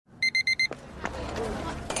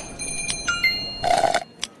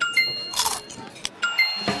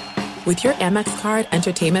With your Amex card,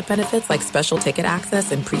 entertainment benefits like special ticket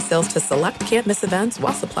access and pre-sales to select can't-miss events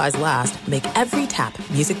while supplies last make every tap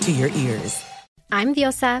music to your ears. I'm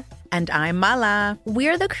Diosa. And I'm Mala.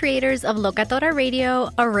 We're the creators of Locatora Radio,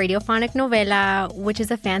 a radiophonic novela, which is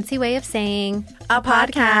a fancy way of saying a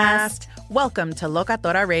podcast. Welcome to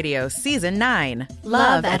Locatora Radio Season 9.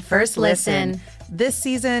 Love at First Listen. This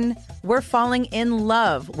season, we're falling in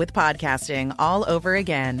love with podcasting all over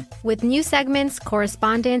again. With new segments,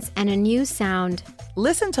 correspondence, and a new sound.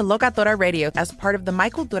 Listen to Locatora Radio as part of the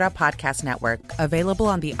Michael Dura Podcast Network, available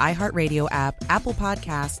on the iHeartRadio app, Apple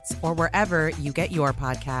Podcasts, or wherever you get your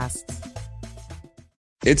podcasts.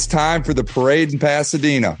 It's time for the parade in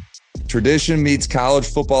Pasadena. Tradition meets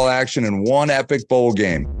college football action in one epic bowl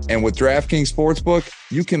game. And with DraftKings Sportsbook,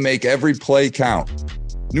 you can make every play count.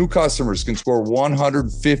 New customers can score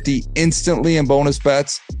 $150 instantly in bonus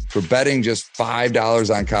bets for betting just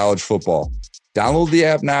 $5 on college football. Download the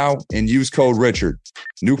app now and use code Richard.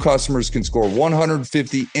 New customers can score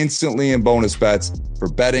 $150 instantly in bonus bets for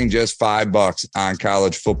betting just $5 on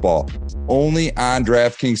college football. Only on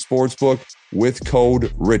DraftKings Sportsbook with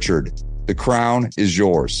code Richard. The crown is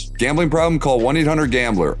yours. Gambling problem? Call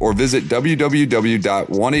 1-800-GAMBLER or visit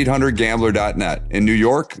www.1800gambler.net. In New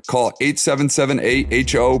York, call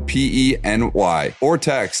 877-8-HOPENY or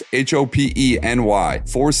text HOPENY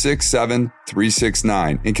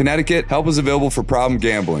 467-369. In Connecticut, help is available for problem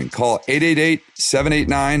gambling. Call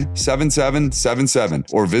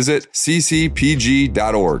 888-789-7777 or visit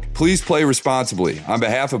ccpg.org. Please play responsibly. On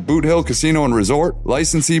behalf of Boot Hill Casino and Resort,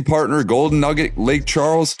 licensee partner Golden Nugget Lake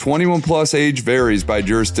Charles, 21 plus age varies by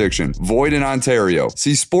jurisdiction. Void in Ontario.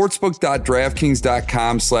 See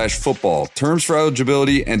sportsbook.draftkings.com/football. Terms for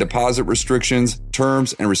eligibility and deposit restrictions,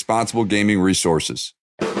 terms, and responsible gaming resources.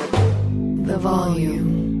 The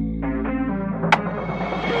volume.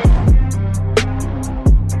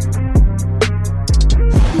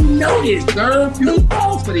 You deserve to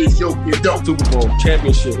fall for these jokers. Don't Super Bowl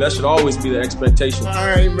championship. That should always be the expectation.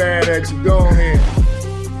 I ain't mad at you. Go ahead.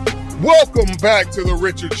 Welcome back to the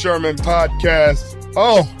Richard Sherman Podcast.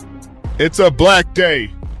 Oh, it's a black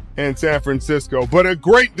day in San Francisco, but a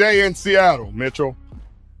great day in Seattle, Mitchell.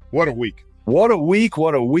 What a week. What a week.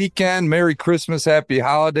 What a weekend. Merry Christmas. Happy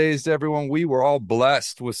holidays to everyone. We were all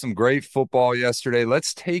blessed with some great football yesterday.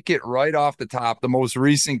 Let's take it right off the top. The most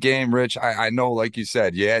recent game, Rich, I know, like you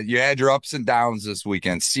said, you had your ups and downs this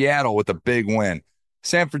weekend. Seattle with a big win.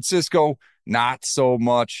 San Francisco, not so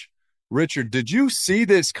much. Richard, did you see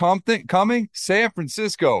this coming? San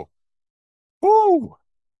Francisco. Woo!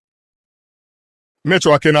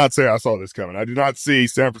 Mitchell, I cannot say I saw this coming. I did not see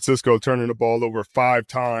San Francisco turning the ball over 5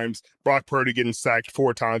 times, Brock Purdy getting sacked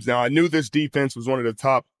 4 times. Now, I knew this defense was one of the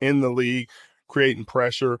top in the league, creating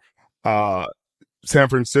pressure. San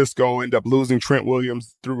Francisco ended up losing Trent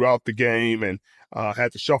Williams throughout the game and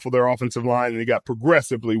had to shuffle their offensive line, and it got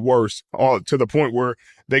progressively worse to the point where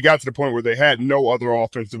they had no other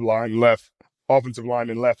offensive line left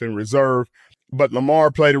in reserve. But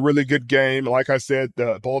Lamar played a really good game. Like I said,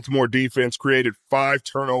 the Baltimore defense created 5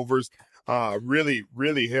 turnovers, really,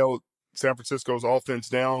 really held San Francisco's offense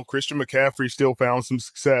down. Christian McCaffrey still found some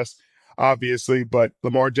success, obviously, but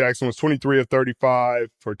Lamar Jackson was 23 of 35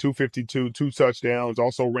 for 252, 2 touchdowns,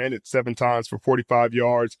 also ran it 7 times for 45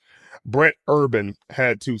 yards. Brett Urban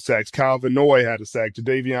had 2 sacks. Kyle Vanoy had a sack.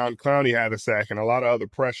 Jadeveon Clowney had a sack, and a lot of other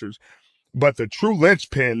pressures. But the true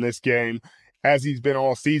linchpin this game, as he's been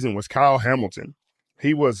all season, was Kyle Hamilton.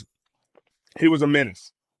 He was a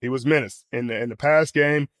menace. He was menace in the pass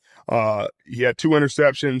game. He had 2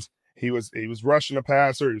 interceptions. He was rushing the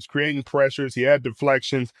passer. He was creating pressures. He had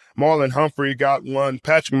deflections. Marlon Humphrey got one.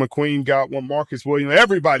 Patrick McQueen got one. Marcus Williams.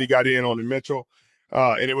 Everybody got in on him, Mitchell.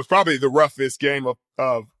 And it was probably the roughest game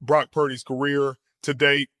of Brock Purdy's career to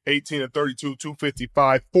date. 18 of 32,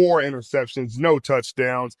 255, 4 interceptions, no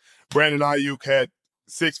touchdowns. Brandon Ayuk had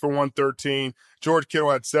 6 for 113. George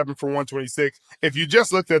Kittle had 7 for 126. If you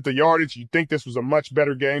just looked at the yardage, you'd think this was a much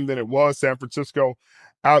better game than it was. San Francisco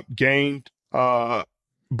outgained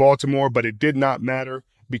Baltimore, but it did not matter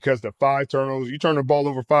because the 5 turnovers, you turn the ball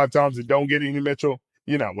over 5 times and don't get any, Mitchell,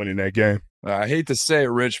 you're not winning that game. I hate to say it,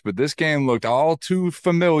 Rich, but this game looked all too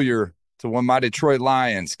familiar to when my Detroit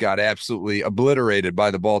Lions got absolutely obliterated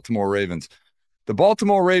by the Baltimore Ravens. The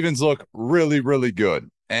Baltimore Ravens look really, really good.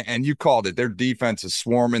 And you called it. Their defense is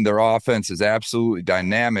swarming. Their offense is absolutely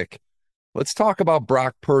dynamic. Let's talk about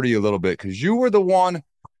Brock Purdy a little bit, because you were the one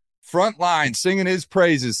front line singing his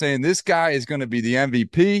praises, saying this guy is going to be the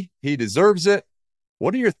MVP. He deserves it.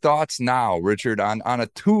 What are your thoughts now, Richard, on a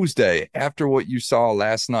Tuesday after what you saw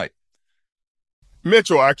last night?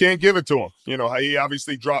 Mitchell, I can't give it to him. You know, he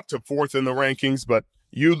obviously dropped to 4th in the rankings, but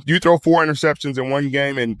You throw 4 interceptions in one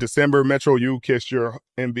game in December, Metro, you kiss your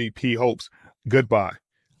MVP hopes goodbye.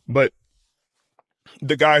 But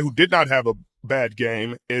the guy who did not have a bad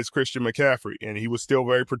game is Christian McCaffrey, and he was still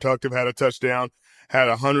very productive, had a touchdown, had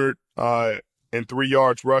 103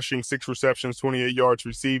 yards rushing, 6 receptions, 28 yards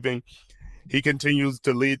receiving. He continues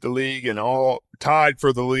to lead the league and all tied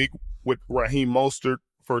for the league with Raheem Mostert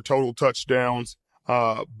for total touchdowns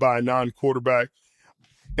by a non-quarterback.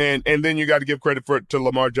 And then you got to give credit to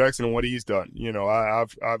Lamar Jackson and what he's done. You know,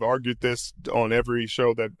 I've argued this on every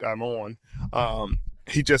show that I'm on.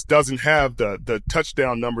 He just doesn't have the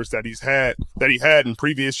touchdown numbers that he had in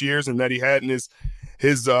previous years and that he had in his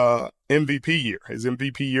MVP year. His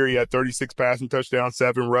MVP year, he had 36 passing touchdowns,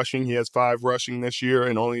 7 rushing. He has 5 rushing this year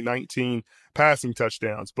and only 19 passing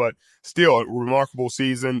touchdowns. But still, a remarkable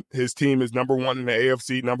season. His team is number 1 in the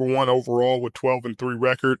AFC, number 1 overall with 12-3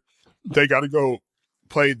 record. They got to go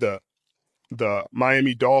play the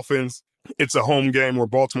Miami Dolphins. It's a home game where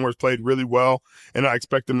Baltimore's played really well, and I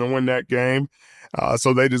expect them to win that game.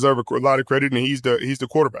 So they deserve a lot of credit, and he's the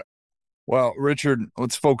quarterback. Well, Richard,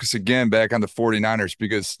 let's focus again back on the 49ers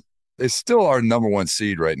because they still are number 1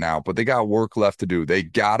 seed right now, but they got work left to do. They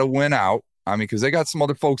got to win out. I mean, because they got some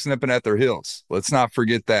other folks nipping at their heels. Let's not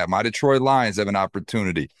forget that. My Detroit Lions have an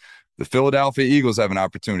opportunity. The Philadelphia Eagles have an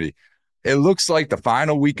opportunity. It looks like the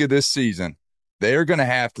final week of this season, they're going to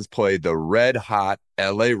have to play the red-hot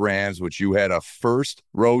L.A. Rams, which you had a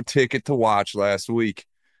first-row ticket to watch last week.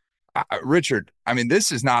 Richard, I mean,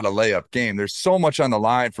 this is not a layup game. There's so much on the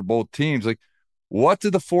line for both teams. Like, what do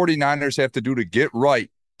the 49ers have to do to get right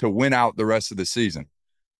to win out the rest of the season?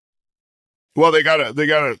 Well, they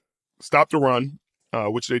gotta stop the run,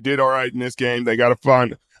 which they did all right in this game. They got to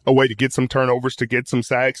find a way to get some turnovers, to get some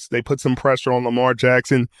sacks. They put some pressure on Lamar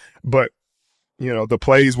Jackson, but you know, the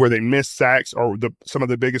plays where they missed sacks are some of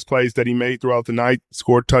the biggest plays that he made throughout the night,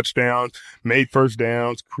 scored touchdowns, made first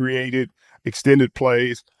downs, created extended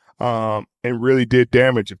plays, and really did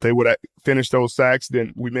damage. If they would have finished those sacks,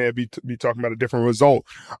 then we may be talking about a different result.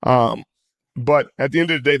 But at the end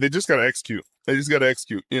of the day, they just got to execute. They just got to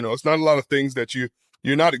execute. You know, it's not a lot of things that you're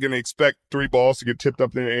not going to expect 3 balls to get tipped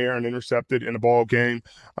up in the air and intercepted in a ball game.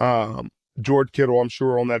 George Kittle, I'm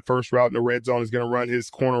sure, on that first route in the red zone is going to run his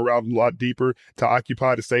corner route a lot deeper to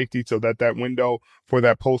occupy the safety so that window for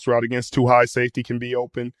that post route against too high safety can be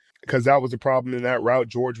open, because that was a problem in that route.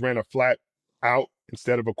 George ran a flat out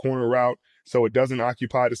instead of a corner route, so it doesn't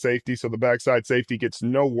occupy the safety, so the backside safety gets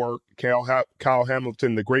no work. Kyle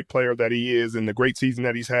Hamilton, the great player that he is and the great season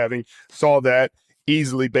that he's having, saw that,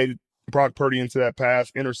 easily baited Brock Purdy into that pass,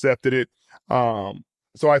 intercepted it.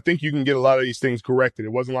 So I think you can get a lot of these things corrected.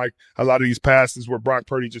 It wasn't like a lot of these passes where Brock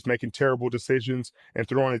Purdy just making terrible decisions and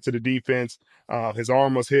throwing it to the defense. His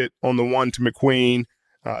arm was hit on the one to McQueen.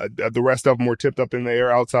 The rest of them were tipped up in the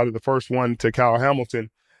air outside of the first one to Kyle Hamilton.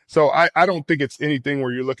 So I don't think it's anything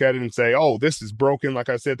where you look at it and say, oh, this is broken. Like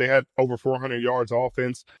I said, they had over 400 yards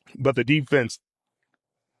offense, but the defense,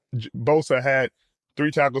 Bosa had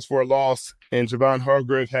 3 tackles for a loss, and Javon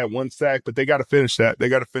Hargrave had 1 sack, but they got to finish that. They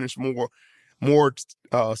got to finish more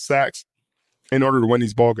sacks in order to win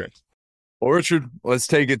these ball games. Well, Richard, let's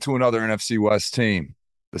take it to another NFC West team,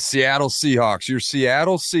 the Seattle Seahawks. Your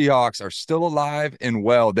Seattle Seahawks are still alive and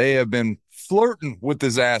well. They have been flirting with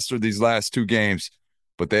disaster these last 2 games,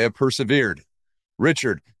 but they have persevered.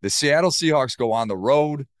 Richard, the Seattle Seahawks go on the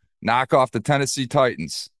road, knock off the Tennessee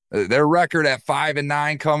Titans. Their record at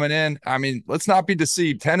 5-9 coming in. I mean, let's not be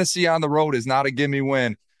deceived. Tennessee on the road is not a gimme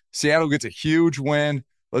win. Seattle gets a huge win.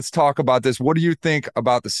 Let's talk about this. What do you think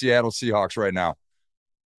about the Seattle Seahawks right now?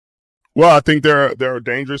 Well, I think they're a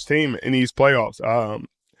dangerous team in these playoffs.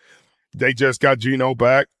 They just got Geno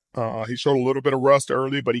back. He showed a little bit of rust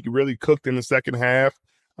early, but he really cooked in the second half.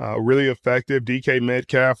 Really effective. DK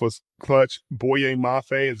Metcalf was clutch. Boye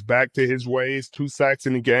Mafe is back to his ways. 2 sacks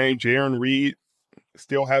in the game. Jaron Reed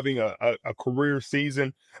still having a career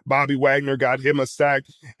season. Bobby Wagner got him a sack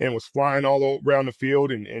and was flying all around the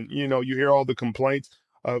field. And you know, you hear all the complaints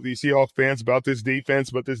of the Seahawks fans about this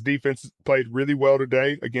defense, but this defense played really well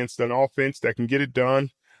today against an offense that can get it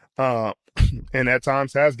done, and at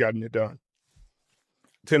times has gotten it done.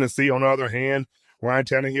 Tennessee, on the other hand, Ryan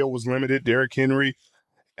Tannehill was limited. Derrick Henry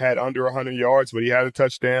had under 100 yards, but he had a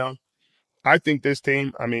touchdown. I think this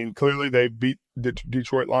team, I mean, clearly they beat the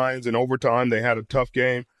Detroit Lions in overtime. They had a tough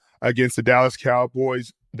game against the Dallas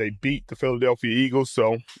Cowboys. They beat the Philadelphia Eagles.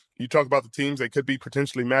 So you talk about the teams they could be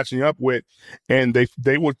potentially matching up with, and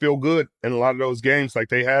they would feel good in a lot of those games, like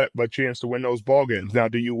they had a chance to win those ball games. Now,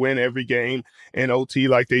 do you win every game in OT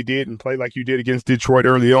like they did and play like you did against Detroit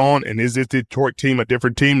early on? And is this Detroit team a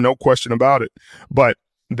different team? No question about it. But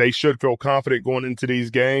they should feel confident going into these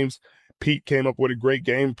games. Pete came up with a great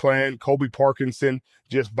game plan. Kobe Parkinson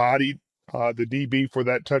just bodied the DB for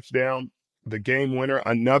that touchdown, the game winner.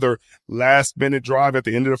 Another last-minute drive at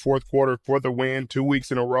the end of the fourth quarter for the win, 2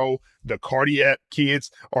 weeks in a row. The Cardiac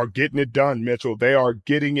kids are getting it done, Mitchell. They are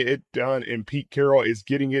getting it done, and Pete Carroll is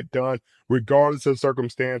getting it done regardless of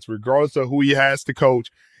circumstance, regardless of who he has to coach.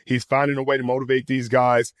 He's finding a way to motivate these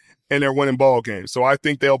guys, and they're winning ball games. So I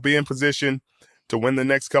think they'll be in position to win the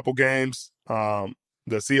next couple games.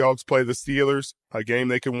 The Seahawks play the Steelers, a game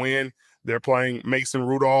they can win. They're playing Mason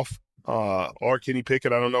Rudolph or Kenny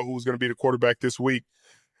Pickett. I don't know who's going to be the quarterback this week,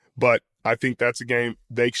 but I think that's a game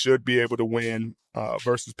they should be able to win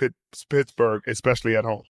versus Pittsburgh, especially at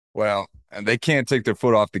home. Well, and they can't take their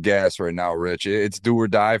foot off the gas right now, Rich. It's do or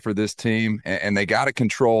die for this team, and they got to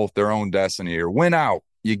control their own destiny here. Win out,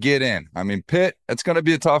 you get in. I mean, Pitt, it's going to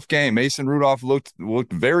be a tough game. Mason Rudolph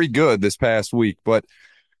looked very good this past week, but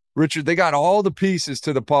Richard, they got all the pieces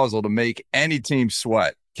to the puzzle to make any team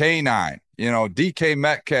sweat. K9, DK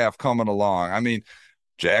Metcalf coming along. I mean,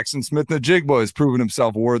 Jackson Smith-Njigba has proven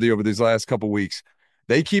himself worthy over these last couple weeks.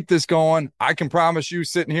 They keep this going. I can promise you,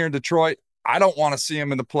 sitting here in Detroit, I don't want to see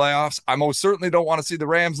them in the playoffs. I most certainly don't want to see the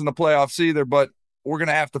Rams in the playoffs either, but we're going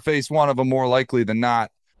to have to face one of them more likely than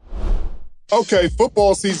not. Okay,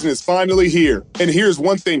 football season is finally here. And here's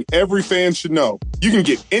one thing every fan should know. You can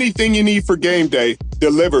get anything you need for game day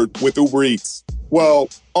delivered with Uber Eats. Well,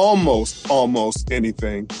 almost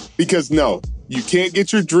anything. Because no, you can't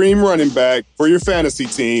get your dream running back for your fantasy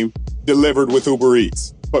team delivered with Uber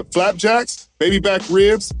Eats. But flapjacks, baby back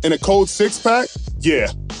ribs, and a cold six-pack?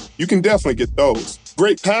 Yeah, you can definitely get those.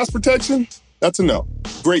 Great pass protection? That's a no.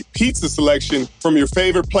 Great pizza selection from your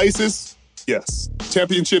favorite places? Yes.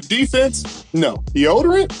 Championship defense? No.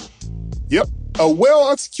 Deodorant? Yep. A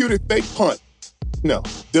well-executed fake punt? No.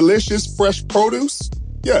 Delicious fresh produce?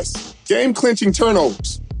 Yes. Game-clinching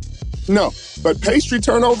turnovers? No. But pastry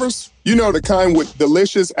turnovers? You know, the kind with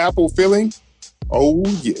delicious apple filling? Oh,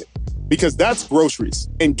 yeah. Because that's groceries.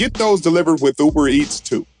 And get those delivered with Uber Eats,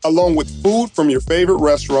 too, along with food from your favorite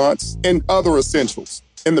restaurants and other essentials.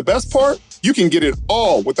 And the best part? You can get it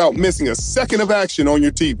all without missing a second of action on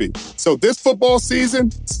your TV. So this football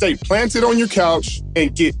season, stay planted on your couch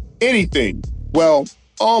and get anything, well,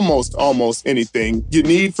 almost anything you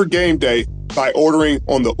need for game day by ordering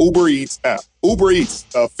on the Uber Eats app. Uber Eats,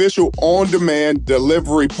 the official on-demand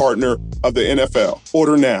delivery partner of the NFL.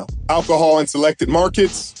 Order now. Alcohol in selected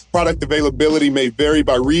markets. Product availability may vary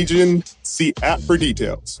by region. See app for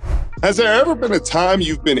details. Has there ever been a time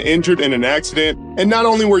you've been injured in an accident and not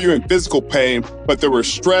only were you in physical pain, but there were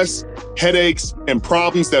stress, headaches, and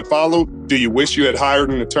problems that followed? Do you wish you had hired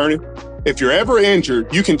an attorney? If you're ever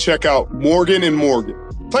injured, you can check out Morgan & Morgan.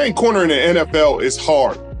 Playing corner in the NFL is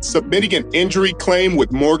hard. Submitting an injury claim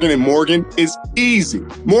with Morgan & Morgan is easy.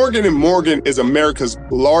 Morgan & Morgan is America's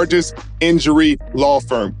largest injury law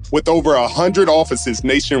firm with over 100 offices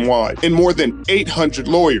nationwide and more than 800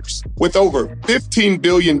 lawyers. With over $15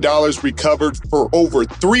 billion recovered for over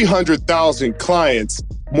 300,000 clients,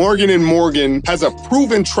 Morgan & Morgan has a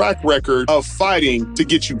proven track record of fighting to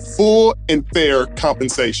get you full and fair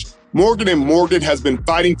compensation. Morgan & Morgan has been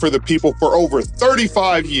fighting for the people for over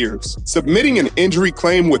 35 years. Submitting an injury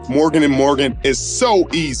claim with Morgan & Morgan is so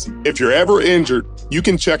easy. If you're ever injured, you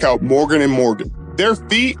can check out Morgan & Morgan. Their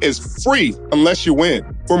fee is free unless you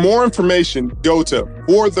win. For more information, go to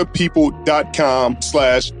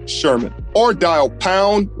forthepeople.com/Sherman or dial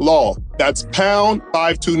 #law. That's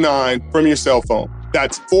 #529 from your cell phone.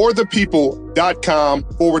 That's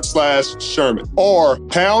forthepeople.com/Sherman or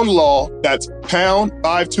 #law. That's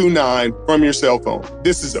 #529 from your cell phone.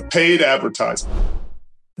 This is a paid advertisement.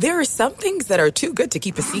 There are some things that are too good to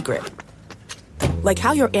keep a secret. Like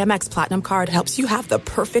how your Amex Platinum card helps you have the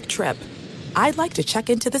perfect trip. I'd like to check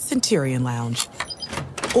into the Centurion Lounge.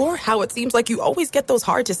 Or how it seems like you always get those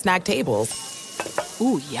hard-to-snag tables.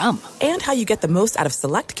 Ooh, yum. And how you get the most out of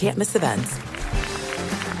select can't-miss events.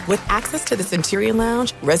 With access to the Centurion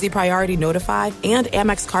Lounge, Resi Priority Notified, and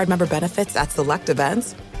Amex card member benefits at select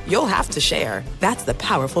events, you'll have to share. That's the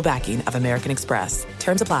powerful backing of American Express.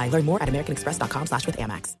 Terms apply. Learn more at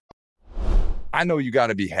americanexpress.com/withAmex. I know you got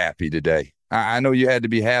to be happy today. I know you had to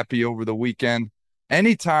be happy over the weekend.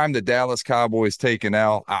 Anytime the Dallas Cowboys take an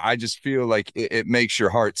L, I just feel like it makes your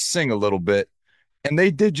heart sing a little bit. And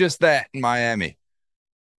they did just that in Miami. A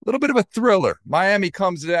little bit of a thriller. Miami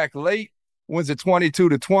comes back late. Wins it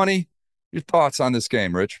 22-20. Your thoughts on this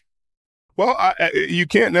game, Rich? Well, you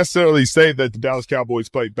can't necessarily say that the Dallas Cowboys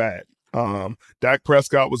played bad. Dak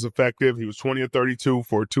Prescott was effective. He was 20 of 32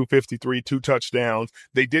 for 253, 2 touchdowns.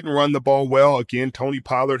 They didn't run the ball well. Again, Tony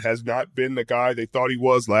Pollard has not been the guy they thought he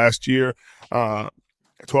was last year.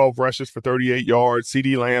 12 rushes for 38 yards.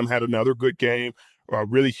 CeeDee Lamb had another good game, a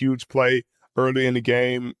really huge play early in the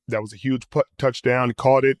game. That was a huge touchdown. He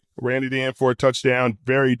caught it, ran it in for a touchdown.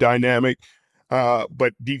 Very dynamic.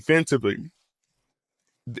 But defensively,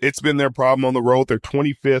 it's been their problem on the road. They're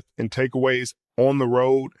 25th in takeaways on the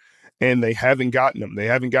road, and they haven't gotten them. They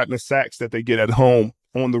haven't gotten the sacks that they get at home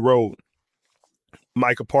on the road.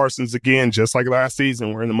 Micah Parsons, again, just like last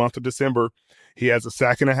season, we're in the month of December. He has a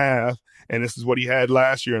sack and a half, and this is what he had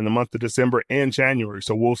last year in the month of December and January.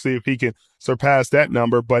 So we'll see if he can surpass that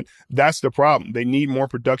number, but that's the problem. They need more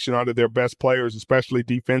production out of their best players, especially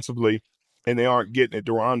defensively, and they aren't getting it.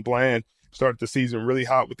 Deron Bland started the season really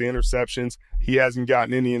hot with the interceptions. He hasn't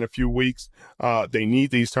gotten any in a few weeks. They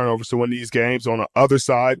need these turnovers to win these games. On the other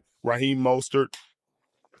side, Raheem Mostert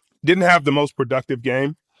didn't have the most productive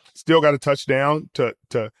game. Still got a touchdown to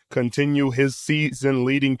continue his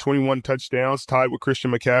season-leading 21 touchdowns, tied with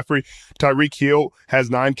Christian McCaffrey. Tyreek Hill has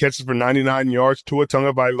 9 catches for 99 yards. Tua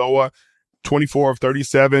Tagovailoa, 24 of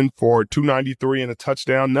 37 for 293 and a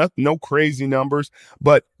touchdown. No crazy numbers,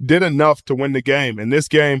 but did enough to win the game. In this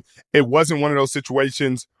game, it wasn't one of those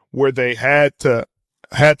situations where they had to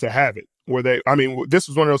have it. This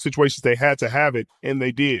was one of those situations they had to have it, and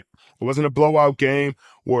they did. It wasn't a blowout game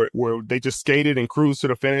where they just skated and cruised to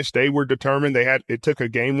the finish. They were determined. It took a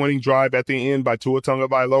game-winning drive at the end by Tua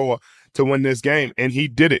Tagovailoa to win this game, and he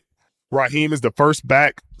did it. Raheem is the first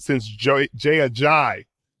back since Jay Ajayi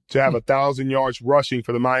to have 1,000 yards rushing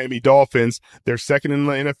for the Miami Dolphins. They're second in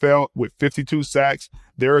the NFL with 52 sacks.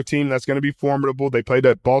 They're a team that's going to be formidable. They play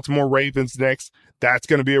the Baltimore Ravens next. That's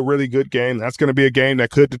going to be a really good game. That's going to be a game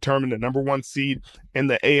that could determine the number 1 seed in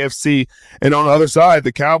the AFC. And on the other side,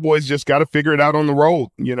 the Cowboys just got to figure it out on the road.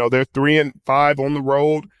 You know, they're 3-5 on the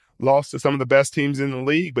road, lost to some of the best teams in the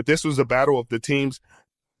league. But this was a battle of the teams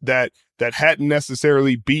that hadn't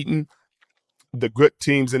necessarily beaten the good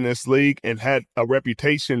teams in this league and had a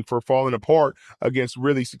reputation for falling apart against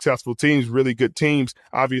really successful teams, really good teams.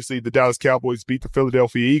 Obviously, the Dallas Cowboys beat the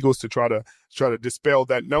Philadelphia Eagles to try to dispel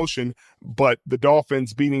that notion, but the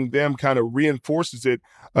Dolphins beating them kind of reinforces it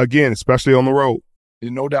again, especially on the road.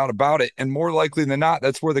 No doubt about it. And more likely than not,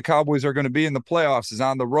 that's where the Cowboys are going to be in the playoffs, is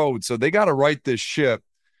on the road. So they got to right this ship.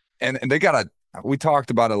 And they got to, we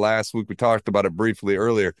talked about it last week. We talked about it briefly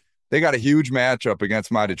earlier. They got a huge matchup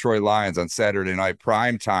against my Detroit Lions on Saturday night,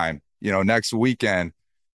 prime time, next weekend.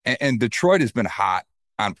 And Detroit has been hot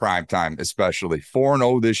on prime time, especially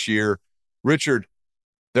 4-0 this year. Richard,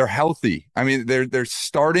 they're healthy. I mean, they're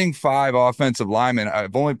starting 5 offensive linemen.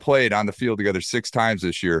 I've only played on the field together 6 times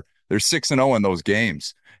this year. They're 6-0 in those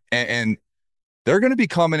games. And they're going to be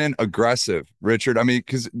coming in aggressive, Richard. I mean,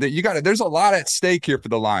 because there's a lot at stake here for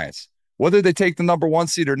the Lions. Whether they take the number 1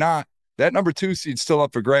 seed or not, that number 2 seed's still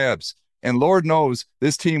up for grabs. And Lord knows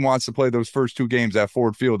this team wants to play those first 2 games at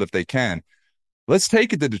Ford Field if they can. Let's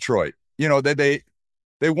take it to Detroit. They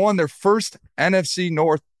won their first NFC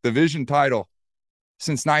North division title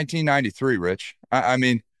since 1993, Rich. I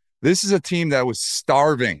mean, this is a team that was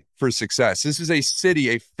starving for success. This is a city,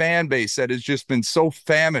 a fan base that has just been so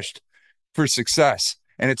famished for success.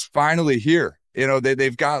 And it's finally here.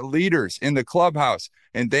 They've got leaders in the clubhouse.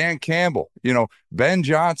 And Dan Campbell, Ben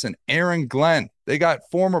Johnson, Aaron Glenn. They got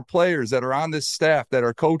former players that are on this staff that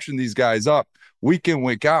are coaching these guys up week in,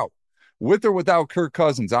 week out. With or without Kirk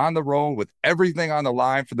Cousins on the road, with everything on the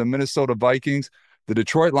line for the Minnesota Vikings, the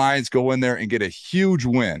Detroit Lions go in there and get a huge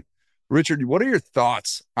win. Richard, what are your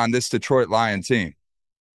thoughts on this Detroit Lion team?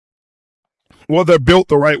 Well, they're built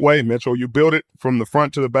the right way, Mitchell. You build it from the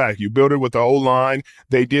front to the back. You build it with the O-line.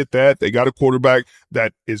 They did that. They got a quarterback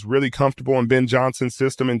that is really comfortable in Ben Johnson's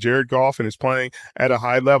system and Jared Goff and is playing at a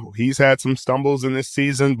high level. He's had some stumbles in this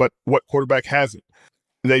season, but what quarterback hasn't?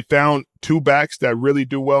 They found 2 backs that really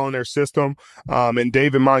do well in their system, and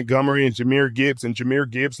David Montgomery and Jahmyr Gibbs. And Jahmyr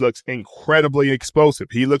Gibbs looks incredibly explosive.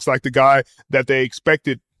 He looks like the guy that they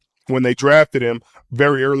expected when they drafted him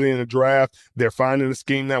very early in the draft. They're finding a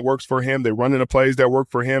scheme that works for him. They're running the plays that work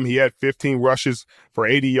for him. He had 15 rushes for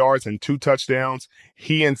 80 yards and 2 touchdowns.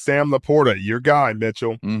 He and Sam Laporta, your guy,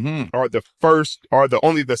 Mitchell, are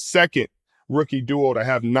only the second rookie duo to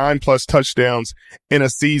have 9+ touchdowns in a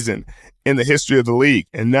season in the history of the league.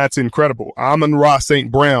 And that's incredible. Amon-Ra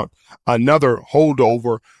St. Brown, another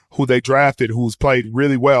holdover who they drafted, who's played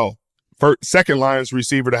really well. Second Lions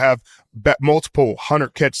receiver to have multiple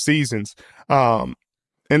 100-catch seasons. And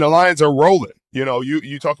the Lions are rolling. You know,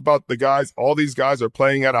 you talk about the guys, all these guys are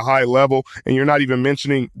playing at a high level, and you're not even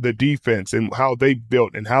mentioning the defense and how they've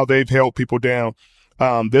built and how they've held people down.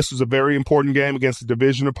 This was a very important game against a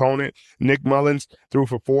division opponent. Nick Mullins threw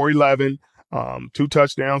for 411, 2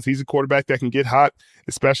 touchdowns. He's a quarterback that can get hot,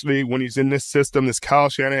 especially when he's in this system, this Kyle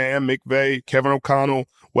Shanahan, McVay, Kevin O'Connell,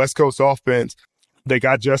 West Coast offense. They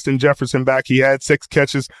got Justin Jefferson back. He had 6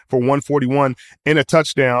 catches for 141 and a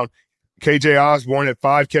touchdown. KJ Osborne had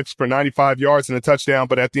 5 catches for 95 yards and a touchdown.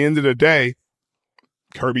 But at the end of the day,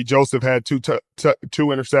 Kirby Joseph had 2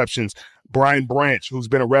 interceptions. Brian Branch, who's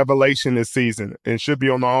been a revelation this season and should be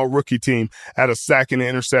on the all-rookie team, had a sack and an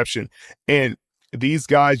interception. And these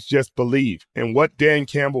guys just believe in what Dan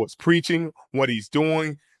Campbell is preaching, what he's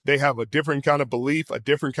doing. They have a different kind of belief, a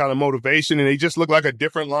different kind of motivation, and they just look like a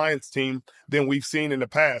different Lions team than we've seen in the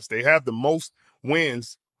past. They have the most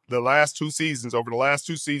wins over the last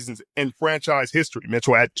 2 seasons in franchise history.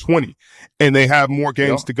 Mitchell at 20, and they have more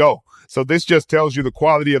games to go. So this just tells you the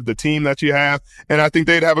quality of the team that you have, and I think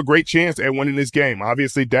they'd have a great chance at winning this game.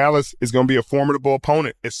 Obviously, Dallas is going to be a formidable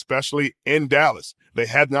opponent, especially in Dallas. They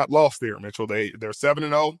had not lost there, Mitchell. They're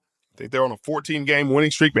 7-0. I think they're on a 14-game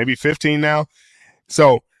winning streak, maybe 15 now.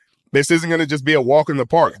 So this isn't going to just be a walk in the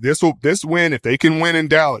park. This win, if they can win in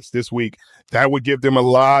Dallas this week, that would give them a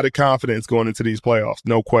lot of confidence going into these playoffs.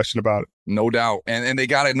 No question about it. No doubt. And they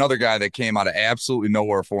got another guy that came out of absolutely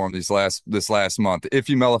nowhere for them this last month, Ife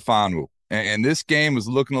Melifonwu. And this game was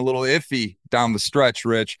looking a little iffy down the stretch,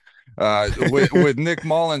 Rich, with Nick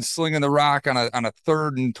Mullins slinging the rock on a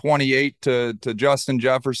 3rd and 28 to Justin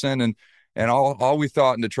Jefferson. And all we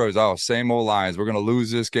thought in Detroit was, same old Lions. We're going to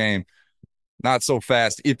lose this game. Not so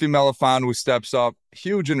fast. Ife Melifonwu steps up.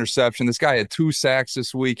 Huge interception. This guy had 2 sacks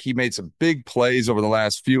this week. He made some big plays over the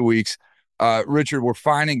last few weeks. Richard, we're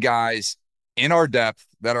finding guys in our depth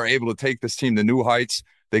that are able to take this team to new heights.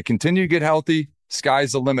 They continue to get healthy.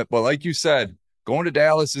 Sky's the limit. But like you said, going to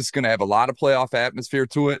Dallas is going to have a lot of playoff atmosphere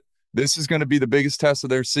to it. This is going to be the biggest test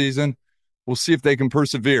of their season. We'll see if they can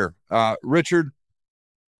persevere. Richard,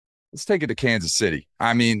 let's take it to Kansas City.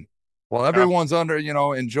 I mean, while everyone's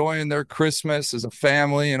enjoying their Christmas as a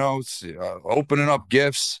family, opening up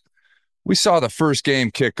gifts, we saw the first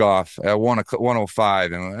game kickoff at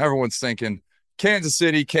 1:05, and everyone's thinking, Kansas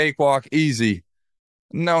City, cakewalk, easy.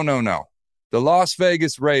 No. The Las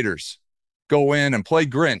Vegas Raiders go in and play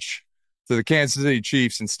Grinch to the Kansas City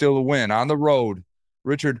Chiefs and steal a win on the road.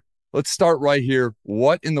 Richard, let's start right here.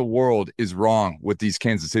 What in the world is wrong with these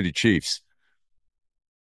Kansas City Chiefs?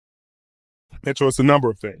 Mitchell, it's a number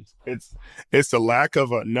of things. It's the lack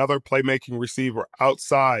of another playmaking receiver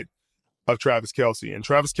outside of Travis Kelce. And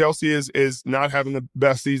Travis Kelce is not having the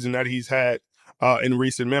best season that he's had in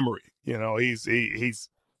recent memory. He's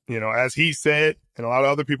as he said, and a lot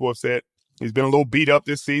of other people have said, he's been a little beat up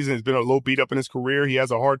this season. He's been a little beat up in his career. He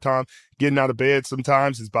has a hard time getting out of bed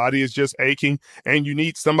sometimes. His body is just aching, and you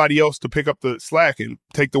need somebody else to pick up the slack and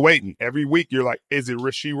take the weight. And every week you're like, is it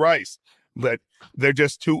Rashee Rice? But they're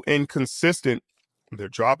just too inconsistent. They're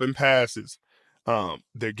dropping passes.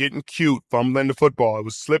 They're getting cute, fumbling the football. It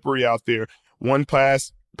was slippery out there. One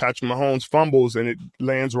pass, Patrick Mahomes fumbles, and it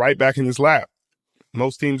lands right back in his lap.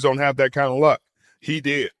 Most teams don't have that kind of luck. He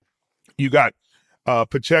did. You got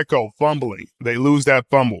Pacheco fumbling. They lose that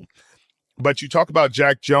fumble. But you talk about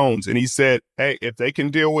Jack Jones, and he said, hey, if they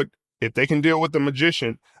can deal with the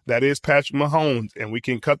magician that is Patrick Mahomes, and we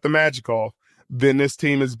can cut the magic off, then this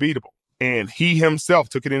team is beatable. And he himself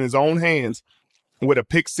took it in his own hands with a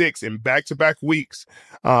pick 6 in back-to-back weeks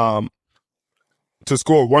to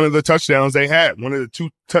score one of the touchdowns they had, one of the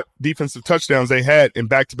 2 defensive touchdowns they had in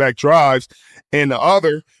back-to-back drives. And the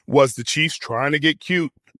other was the Chiefs trying to get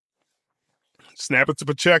cute. Snap it to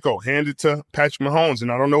Pacheco, hand it to Patrick Mahomes.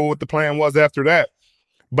 And I don't know what the plan was after that,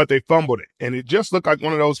 but they fumbled it. And it just looked like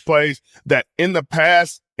one of those plays that in the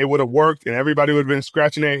past, it would have worked and everybody would have been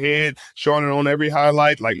scratching their head, showing it on every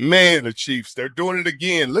highlight. Like, man, the Chiefs, they're doing it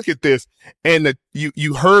again. Look at this. And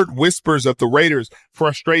you heard whispers of the Raiders'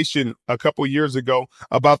 frustration a couple years ago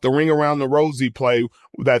about the ring around the Rosie play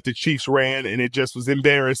that the Chiefs ran, and it just was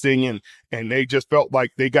embarrassing, and they just felt like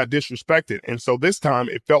they got disrespected. And so this time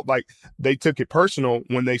it felt like they took it personal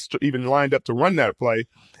when they even lined up to run that play.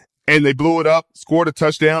 And they blew it up, scored a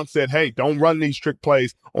touchdown, said, hey, don't run these trick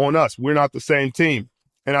plays on us. We're not the same team.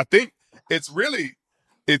 And I think it's really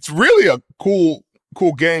a cool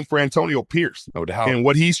game for Antonio Pierce. No doubt. And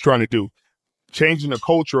what he's trying to do, changing the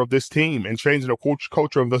culture of this team and changing the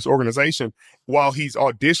culture of this organization while he's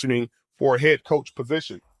auditioning for a head coach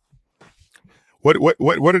position. What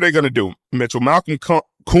are they going to do, Mitchell? Malcolm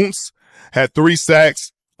Kuntz had 3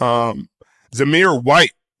 sacks. Zamir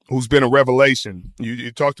White, who's been a revelation.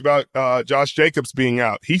 You talked about Josh Jacobs being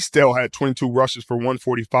out. He still had 22 rushes for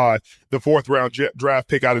 145. The fourth-round draft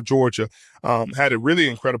pick out of Georgia had a really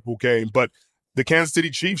incredible game. But the Kansas City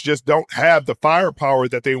Chiefs just don't have the firepower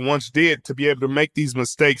that they once did to be able to make these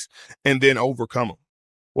mistakes and then overcome them.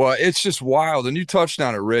 Well, it's just wild. And you touched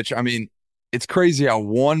on it, Rich. I mean, it's crazy how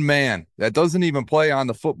one man that doesn't even play on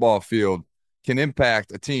the football field can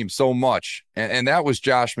impact a team so much. And that was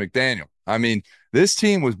Josh McDaniel. I mean, this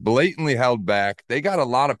team was blatantly held back. They got a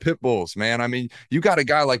lot of pit bulls, man. I mean, you got a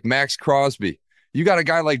guy like Max Crosby. You got a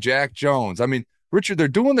guy like Jack Jones. I mean, Richard, they're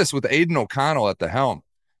doing this with Aiden O'Connell at the helm.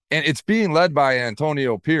 And it's being led by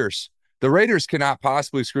Antonio Pierce. The Raiders cannot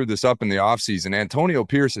possibly screw this up in the offseason. Antonio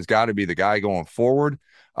Pierce has got to be the guy going forward.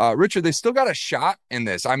 Richard, they still got a shot in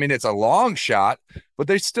this. I mean, it's a long shot, but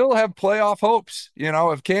they still have playoff hopes. You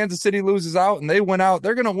know, if Kansas City loses out and they win out,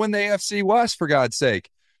 they're going to win the AFC West, for God's sake.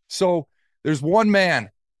 So there's one man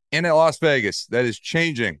in Las Vegas that is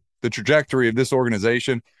changing the trajectory of this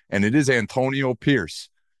organization, and it is Antonio Pierce.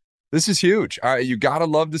 This is huge. You got to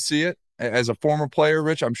love to see it. As a former player,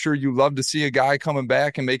 Rich, I'm sure you love to see a guy coming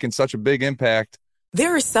back and making such a big impact.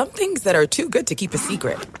 There are some things that are too good to keep a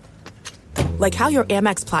secret. Like how your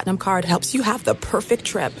Amex Platinum card helps you have the perfect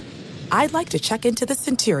trip. I'd like to check into the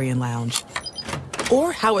Centurion Lounge.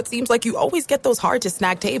 Or how it seems like you always get those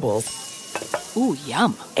hard-to-snag tables. Ooh,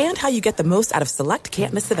 yum. And how you get the most out of select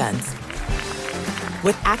can't-miss events.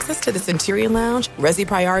 With access to the Centurion Lounge, Resi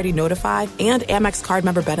Priority Notified, and Amex card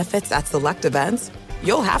member benefits at select events,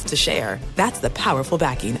 you'll have to share. That's the powerful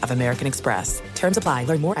backing of American Express. Terms apply.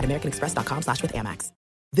 Learn more at americanexpress.com/withAmex.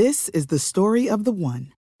 This is the story of the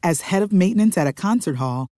one. As head of maintenance at a concert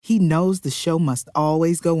hall, he knows the show must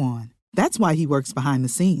always go on. That's why he works behind the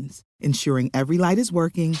scenes, ensuring every light is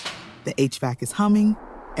working, the HVAC is humming,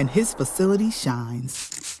 and his facility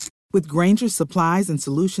shines. With Grainger's supplies and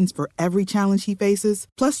solutions for every challenge he faces,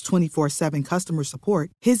 plus 24/7 customer support,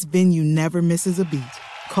 his venue never misses a beat.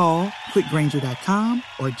 Call quickgrainger.com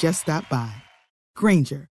or just stop by.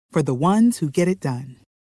 Grainger, for the ones who get it done.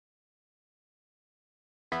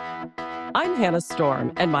 I'm Hannah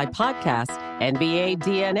Storm, and my podcast, NBA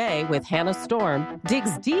DNA with Hannah Storm,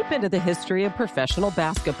 digs deep into the history of professional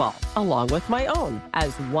basketball, along with my own,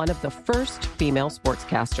 as one of the first female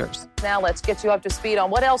sportscasters. Now let's get you up to speed on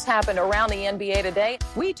what else happened around the NBA today.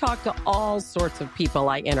 We talk to all sorts of people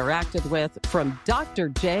I interacted with, from Dr.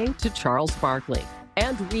 J to Charles Barkley,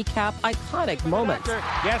 and recap iconic moments.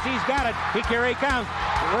 Yes, he's got it. Here he comes.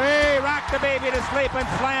 Way rock the baby to sleep and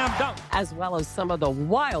slam dunk. As well as some of the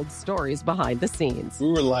wild stories behind the scenes. We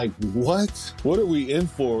were like, what? What are we in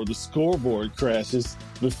for? The scoreboard crashes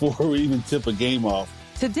before we even tip a game off.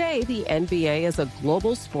 Today, the NBA is a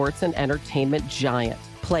global sports and entertainment giant.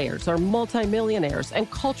 Players are multimillionaires and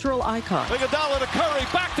cultural icons. Iguodala to Curry,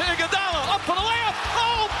 back to Iguodala, up for the layup.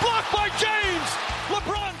 Oh, blocked by James.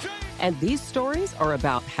 LeBron James. And these stories are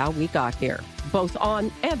about how we got here, both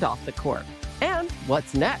on and off the court. And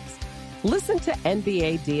what's next? Listen to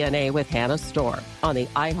NBA DNA with Hannah Storm on the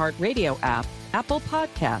iHeartRadio app, Apple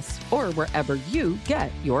Podcasts, or wherever you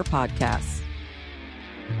get your podcasts.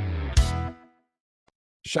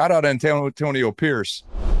 Shout out Antonio Pierce.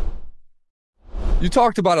 You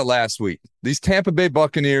talked about it last week. These Tampa Bay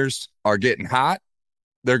Buccaneers are getting hot.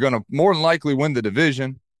 They're going to more than likely win the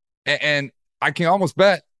division. And I can almost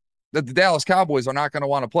bet that the Dallas Cowboys are not going to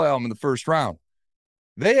want to play them in the first round.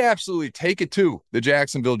 They absolutely take it to the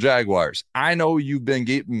Jacksonville Jaguars. I know you've been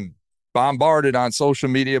getting bombarded on social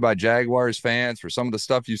media by Jaguars fans for some of the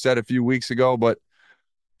stuff you said a few weeks ago, but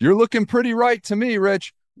you're looking pretty right to me,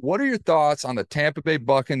 Rich. What are your thoughts on the Tampa Bay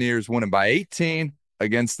Buccaneers winning by 18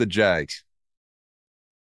 against the Jags?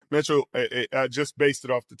 Mitchell, I just based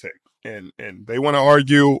it off the tape, and they want to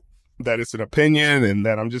argue that it's an opinion and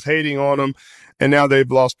that I'm just hating on them. And now they've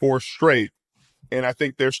lost 4 straight. And I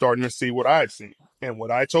think they're starting to see what I've seen and what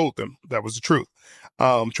I told them. That was the truth.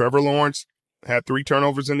 Trevor Lawrence had 3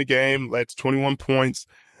 turnovers in the game, led to 21 points.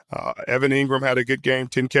 Evan Ingram had a good game,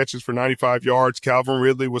 10 catches for 95 yards. Calvin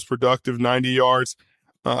Ridley was productive, 90 yards.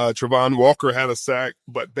 Trevon Walker had a sack.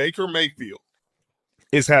 But Baker Mayfield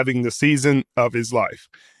is having the season of his life.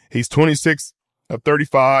 He's 26 of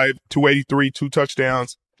 35, 283, 2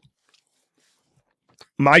 touchdowns.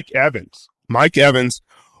 Mike Evans,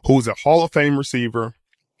 who's a Hall of Fame receiver,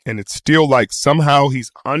 and it's still like somehow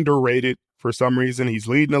he's underrated for some reason. He's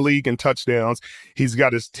leading the league in touchdowns. He's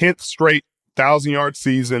got his 10th straight 1,000-yard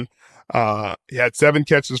season. He had 7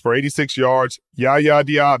 catches for 86 yards. Yaya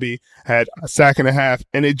Diaby had a sack and a half.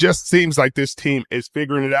 And it just seems like this team is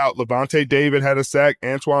figuring it out. Levante David had a sack.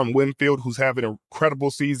 Antoine Winfield, who's having an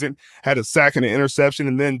incredible season, had a sack and an interception.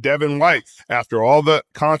 And then Devin White, after all the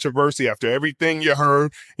controversy, after everything you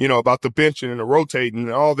heard, about the benching and the rotating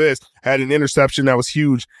and all this, had an interception that was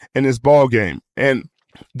huge in this ball game. And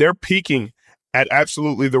they're peaking at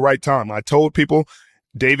absolutely the right time. I told people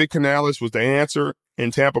David Canales was the answer in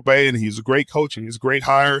Tampa Bay, and he's a great coach and he's a great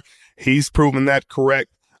hire. He's proven that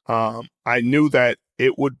correct. I knew that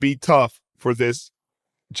it would be tough for this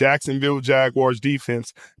Jacksonville Jaguars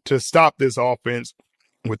defense to stop this offense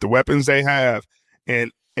with the weapons they have,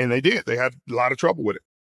 and they did. They had a lot of trouble with it.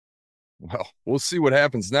 Well, we'll see what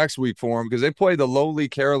happens next week for them because they play the lowly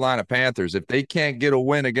Carolina Panthers. If they can't get a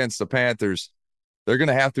win against the Panthers, they're going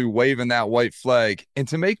to have to be waving that white flag. And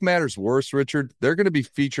to make matters worse, Richard, they're going to be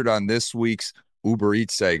featured on this week's Uber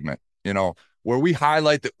Eats segment, where we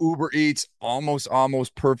highlight the Uber Eats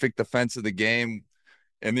almost perfect defense of the game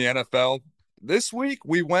in the NFL. This week,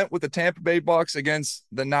 we went with the Tampa Bay Bucks against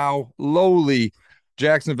the now lowly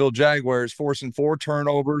Jacksonville Jaguars, forcing 4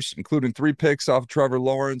 turnovers, including 3 picks off Trevor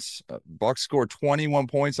Lawrence. Bucks scored 21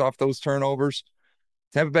 points off those turnovers.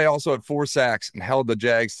 Tampa Bay also had 4 sacks and held the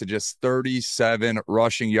Jags to just 37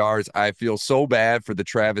 rushing yards. I feel so bad for the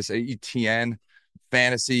Travis Etienne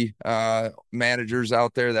fantasy managers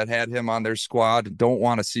out there that had him on their squad. Don't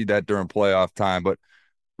want to see that during playoff time. But,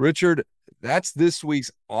 Richard, that's this week's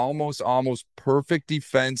almost perfect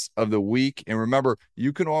defense of the week. And remember,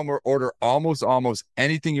 you can order almost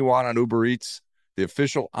anything you want on Uber Eats, the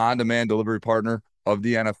official on-demand delivery partner of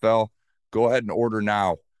the NFL. Go ahead and order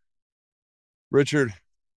now. Richard,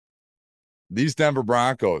 these Denver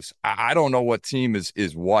Broncos, I don't know what team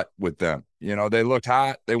is what with them. They looked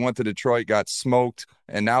hot. They went to Detroit, got smoked,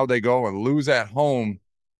 and now they go and lose at home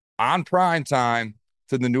on prime time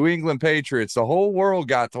to the New England Patriots. The whole world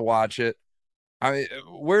got to watch it. I mean,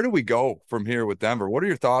 where do we go from here with Denver? What are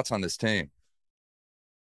your thoughts on this team?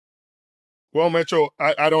 Well, Mitchell,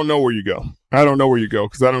 I don't know where you go. I don't know where you go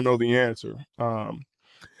because I don't know the answer.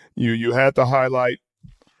 You had the highlight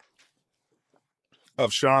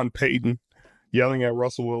of Sean Payton yelling at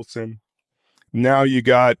Russell Wilson. Now you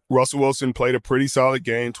got Russell Wilson played a pretty solid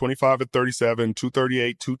game, 25 of 37,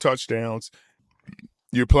 238, 2 touchdowns.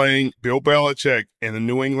 You're playing Bill Belichick and the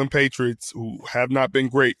New England Patriots, who have not been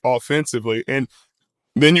great offensively. And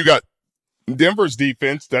then you got Denver's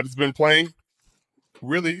defense that has been playing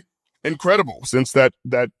really incredible since that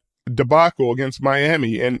debacle against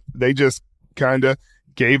Miami. And they just kind of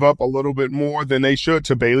gave up a little bit more than they should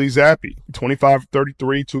to Bailey Zappi. 25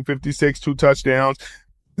 33, 256, 2 touchdowns.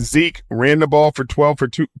 Zeke ran the ball for 12 for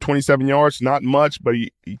 27 yards. Not much, but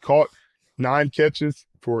he caught 9 catches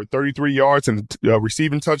for 33 yards and a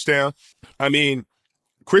receiving touchdown. I mean,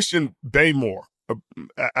 Christian Baymore,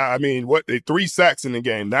 3 sacks in the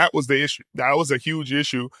game. That was the issue. That was a huge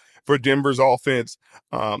issue for Denver's offense.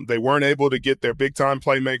 They weren't able to get their big-time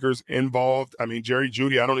playmakers involved. I mean, Jerry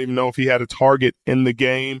Jeudy, I don't even know if he had a target in the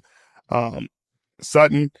game.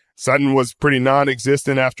 Sutton was pretty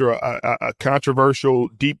non-existent after a controversial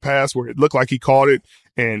deep pass where it looked like he caught it,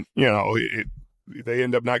 and, they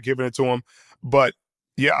end up not giving it to him. But,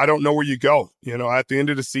 yeah, I don't know where you go. At the end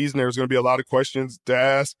of the season, there's going to be a lot of questions to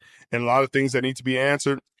ask and a lot of things that need to be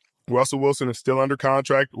answered. Russell Wilson is still under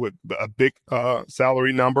contract with a big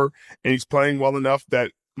salary number, and he's playing well enough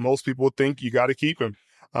that most people think you got to keep him.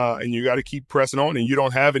 And you got to keep pressing on, and you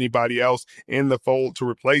don't have anybody else in the fold to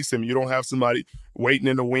replace him. You don't have somebody waiting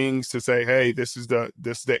in the wings to say, hey, this is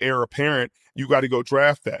the heir apparent. You got to go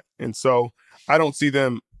draft that. And so I don't see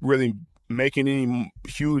them really making any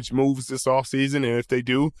huge moves this offseason. And if they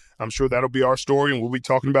do, I'm sure that'll be our story, and we'll be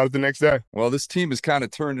talking about it the next day. Well, this team has kind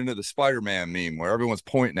of turned into the Spider-Man meme where everyone's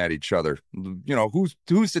pointing at each other. Who's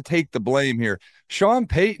to take the blame here? Sean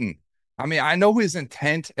Payton. I mean, I know his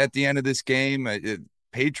intent at the end of this game.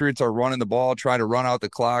 Patriots are running the ball, trying to run out the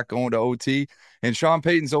clock, going to OT, and Sean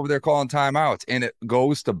Payton's over there calling timeouts, and it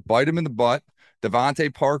goes to bite him in the butt.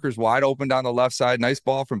 Devontae Parker's wide open down the left side. Nice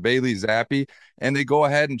ball from Bailey Zappi, and they go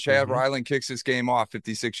ahead and Chad Ryland kicks this game off,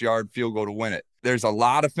 56-yard field goal to win it. There's a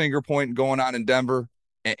lot of finger pointing going on in Denver,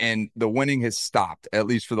 and the winning has stopped, at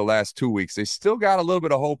least for the last 2 weeks. They still got a little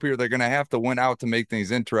bit of hope here. They're going to have to win out to make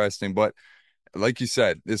things interesting, but like you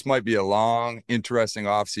said, this might be a long, interesting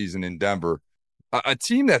offseason in Denver. A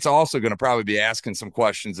team that's also going to probably be asking some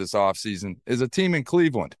questions this offseason is a team in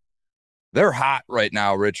Cleveland. They're hot right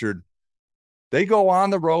now, Richard. They go on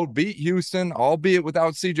the road, beat Houston, albeit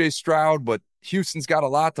without C.J. Stroud, but Houston's got a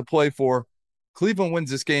lot to play for. Cleveland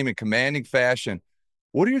wins this game in commanding fashion.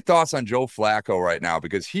 What are your thoughts on Joe Flacco right now?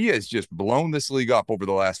 Because he has just blown this league up over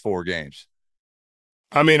the last 4 games.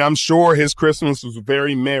 I mean, I'm sure his Christmas was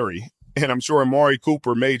very merry, and I'm sure Amari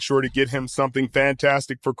Cooper made sure to get him something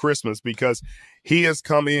fantastic for Christmas, because he has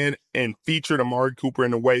come in and featured Amari Cooper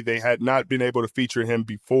in a way they had not been able to feature him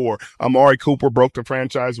before. Amari Cooper broke the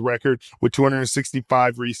franchise record with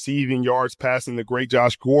 265 receiving yards, passing the great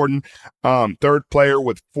Josh Gordon. Third player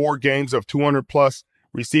with 4 games of 200-plus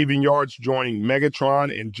receiving yards, joining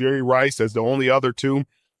Megatron and Jerry Rice as the only other 2.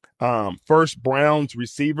 First Browns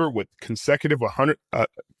receiver with consecutive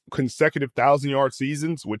 1,000-yard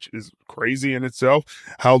seasons, which is crazy in itself,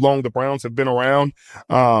 how long the Browns have been around.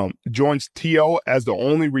 Joins T.O. as the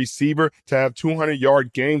only receiver to have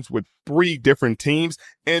 200-yard games with 3 different teams.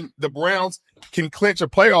 And the Browns can clinch a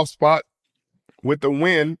playoff spot with the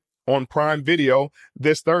win on Prime Video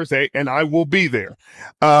this Thursday, and I will be there.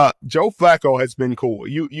 Joe Flacco has been cool.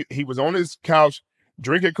 He was on his couch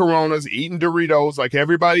drinking Coronas, eating Doritos like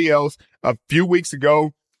everybody else a few weeks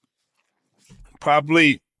ago,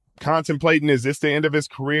 probably contemplating, is this the end of his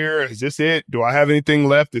career? Is this it? Do I have anything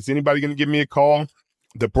left? Is anybody going to give me a call?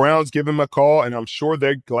 The Browns give him a call, and I'm sure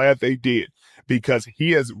they're glad they did, because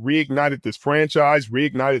he has reignited this franchise,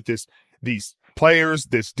 reignited these players,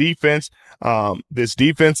 this defense. This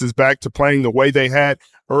defense is back to playing the way they had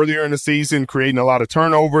earlier in the season, creating a lot of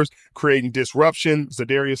turnovers, creating disruption.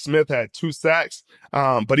 Zadarius Smith had 2 sacks,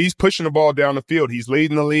 but he's pushing the ball down the field. He's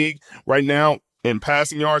leading the league right now in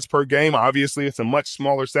passing yards per game. Obviously, it's a much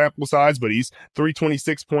smaller sample size, but he's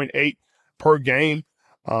 326.8 per game.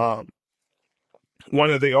 One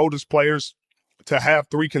of the oldest players to have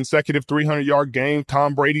 3 consecutive 300-yard games.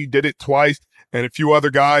 Tom Brady did it twice, and a few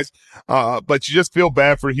other guys. But you just feel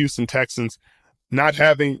bad for the Houston Texans not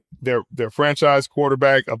having their franchise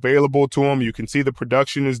quarterback available to them. You can see the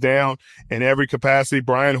production is down in every capacity.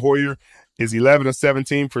 Brian Hoyer is 11 of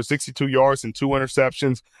 17 for 62 yards and 2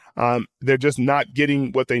 interceptions. They're just not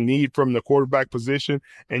getting what they need from the quarterback position,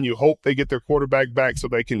 and you hope they get their quarterback back so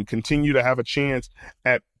they can continue to have a chance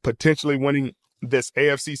at potentially winning this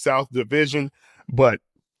AFC South division. But,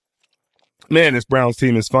 man, this Browns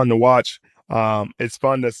team is fun to watch. It's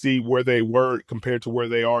fun to see where they were compared to where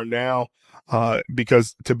they are now,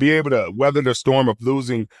 because to be able to weather the storm of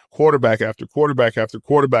losing quarterback after quarterback after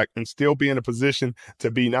quarterback and still be in a position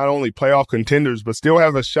to be not only playoff contenders, but still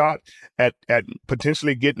have a shot at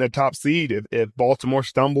potentially getting a top seed if Baltimore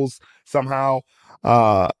stumbles somehow,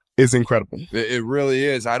 is incredible. It really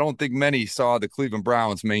is. I don't think many saw the Cleveland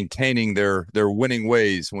Browns maintaining their winning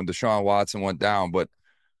ways when Deshaun Watson went down, but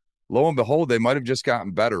lo and behold, they might have just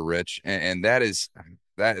gotten better, Rich, and that is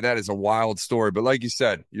a wild story. But like you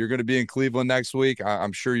said, you're going to be in Cleveland next week.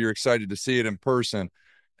 I'm sure you're excited to see it in person.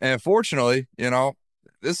 And fortunately,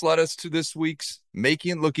 this led us to this week's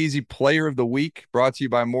Making It Look Easy Player of the Week, brought to you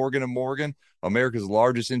by Morgan & Morgan, America's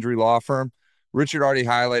largest injury law firm. Richard already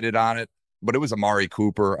highlighted on it, but it was Amari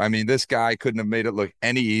Cooper. I mean, this guy couldn't have made it look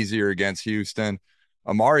any easier against Houston.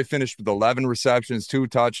 Amari finished with 11 receptions, 2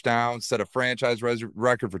 touchdowns, set a franchise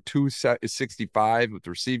record for 265 with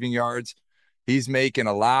receiving yards. He's making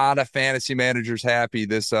a lot of fantasy managers happy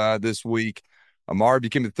this week. Amari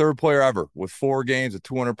became the 3rd player ever with 4 games of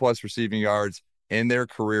 200-plus receiving yards in their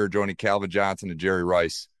career, joining Calvin Johnson and Jerry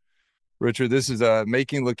Rice. Richard, this is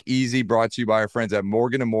Making It Look Easy, brought to you by our friends at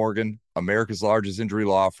Morgan & Morgan, America's largest injury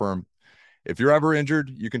law firm. If you're ever injured,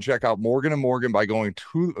 you can check out Morgan & Morgan by going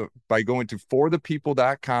to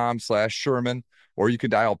forthepeople.com/Sherman, or you can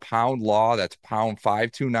dial pound law. That's pound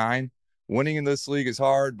 529. Winning in this league is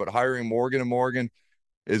hard, but hiring Morgan & Morgan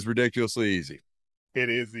is ridiculously easy. It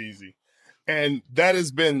is easy. And that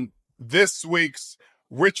has been this week's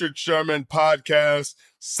Richard Sherman Podcast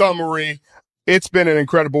summary. It's been an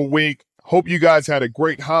incredible week. Hope you guys had a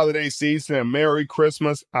great holiday season and Merry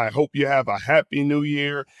Christmas. I hope you have a Happy New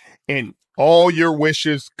Year and all your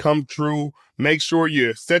wishes come true. Make sure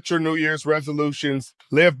you set your New Year's resolutions,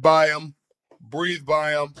 live by them, breathe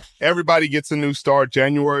by them. Everybody gets a new start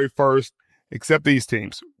January 1st, except these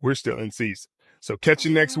teams. We're still in season. So catch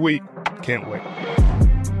you next week. Can't wait.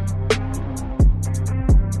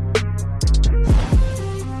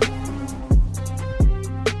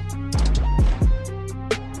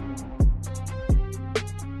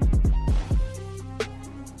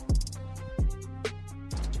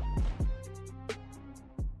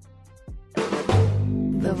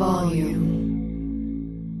 The volume.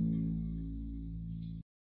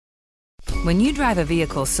 When you drive a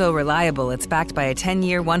vehicle so reliable it's backed by a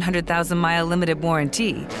 10-year, 100,000-mile limited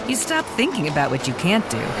warranty, you stop thinking about what you can't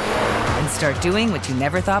do and start doing what you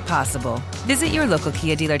never thought possible. Visit your local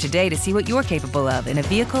Kia dealer today to see what you're capable of in a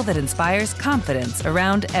vehicle that inspires confidence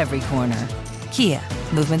around every corner. Kia,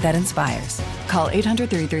 movement that inspires. Call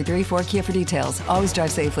 800-333-4KIA for details. Always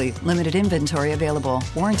drive safely. Limited inventory available.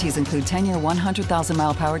 Warranties include 10-year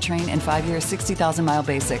 100,000-mile powertrain and 5-year 60,000-mile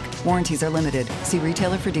basic. Warranties are limited. See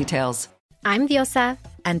retailer for details. I'm Diosa.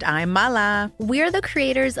 And I'm Mala. We're the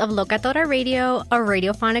creators of Locatora Radio, a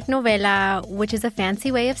radiophonic novela, which is a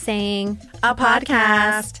fancy way of saying a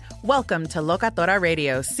podcast. Welcome to Locatora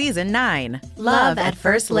Radio Season 9. Love at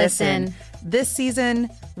First Listen. This season,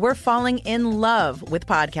 we're falling in love with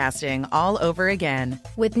podcasting all over again.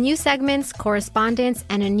 With new segments, correspondence,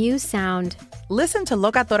 and a new sound. Listen to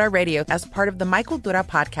Locatora Radio as part of the My Cultura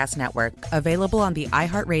Podcast Network. Available on the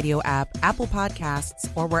iHeartRadio app, Apple Podcasts,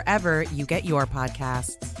 or wherever you get your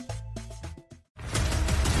podcasts.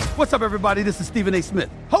 What's up, everybody? This is Stephen A. Smith,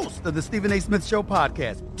 host of the Stephen A. Smith Show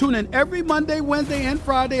podcast. Tune in every Monday, Wednesday, and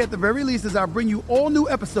Friday at the very least as I bring you all new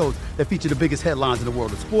episodes that feature the biggest headlines in the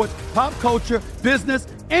world of sports, pop culture, business,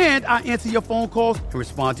 and I answer your phone calls and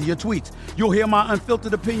respond to your tweets. You'll hear my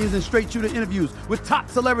unfiltered opinions and straight-shooter interviews with top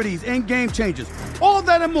celebrities and game changers. All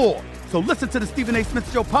that and more. So listen to the Stephen A.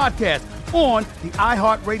 Smith Show podcast on the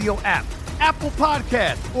iHeartRadio app, Apple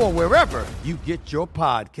Podcasts, or wherever you get your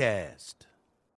podcasts.